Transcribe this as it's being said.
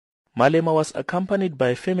Malema was accompanied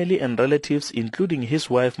by family and relatives, including his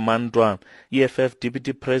wife Mandwa, EFF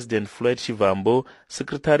Deputy President Floyd Shivambu,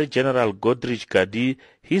 Secretary General Godrich Gadi,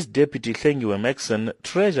 his Deputy Hlengiwe Maxson,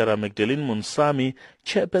 Treasurer Magdalene Munsami,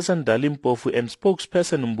 Chairperson Dalim Pofu and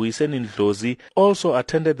Spokesperson Mbuyiseni Ndlozi also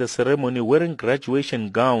attended the ceremony wearing graduation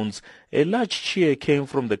gowns. A large cheer came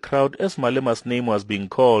from the crowd as Malema's name was being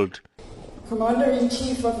called.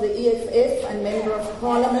 Commander-in-Chief of the EFF and Member of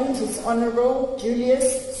Parliament is Honourable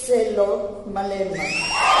Julius Malema.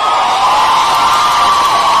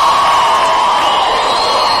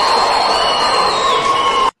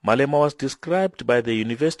 Malema was described by the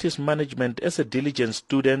university's management as a diligent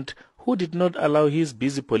student who did not allow his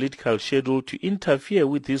busy political schedule to interfere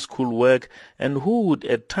with his schoolwork and who would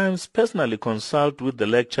at times personally consult with the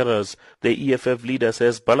lecturers. The EFF leader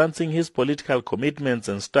says balancing his political commitments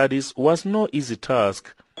and studies was no easy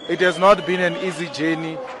task. It has not been an easy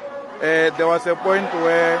journey. There was a point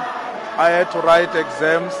where I had to write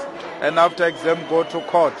exams and after exam go to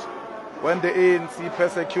court when the ANC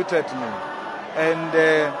persecuted me. And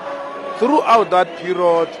throughout that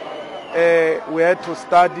period, we had to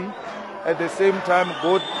study, at the same time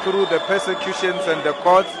go through the persecutions and the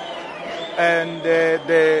courts. And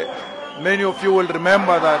many of you will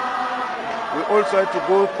remember that we also had to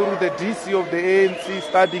go through the DC of the ANC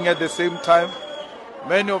studying at the same time.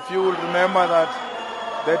 Many of you will remember that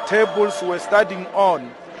the tables we were studying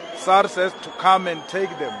on, SARS has to come and take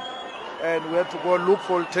them. And we had to go look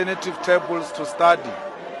for alternative tables to study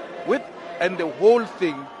with. And the whole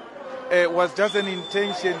thing was just an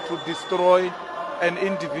intention to destroy an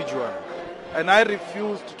individual. And I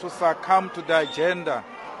refused to succumb to the agenda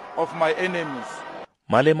of my enemies.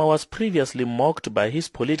 Malema was previously mocked by his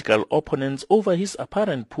political opponents over his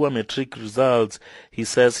apparent poor matric results. He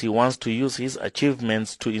says he wants to use his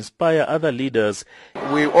achievements to inspire other leaders.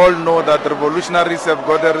 We all know that revolutionaries have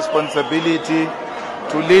got a responsibility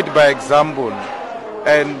to lead by example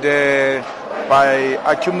and by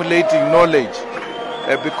accumulating knowledge,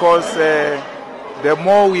 because the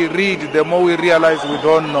more we read, the more we realize we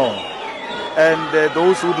don't know. And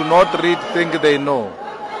those who do not read think they know.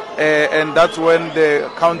 And that's when the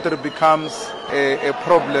country becomes a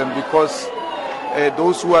problem, because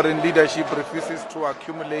those who are in leadership refuses to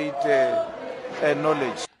accumulate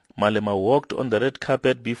knowledge. Malema walked on the red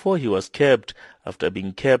carpet before he was capped. After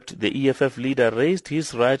being capped, the EFF leader raised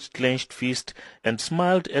his right clenched fist and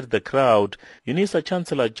smiled at the crowd. Unisa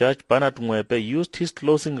Chancellor Judge Bernard Mwepe used his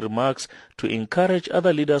closing remarks to encourage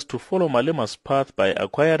other leaders to follow Malema's path by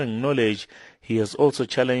acquiring knowledge. He has also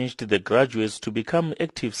challenged the graduates to become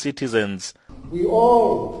active citizens. Many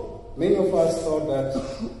of us thought that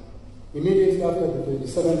immediately after the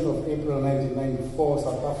 27th of April 1994,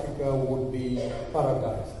 South Africa would be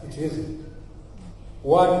paradise. It isn't.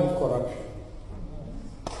 What with corruption?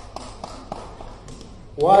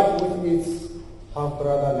 What with its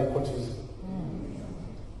half-brother nepotism?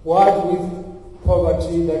 What with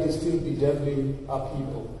poverty that is still bedeviling our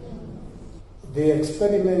people? The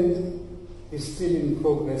experiment is still in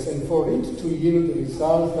progress, and for it to yield the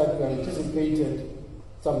results that we anticipated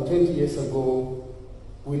some 20 years ago,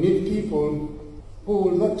 we need people who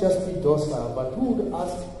will not just be docile, but who will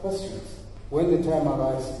ask questions when the time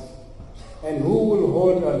arises, and who will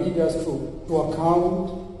hold our leaders to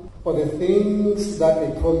account for the things that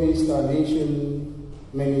they promised our nation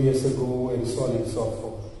many years ago, and so on and so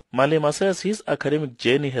forth. Malema says his academic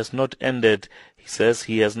journey has not ended. He says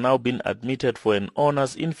he has now been admitted for an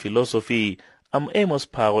honors in philosophy. I'm Amos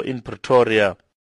Phago in Pretoria.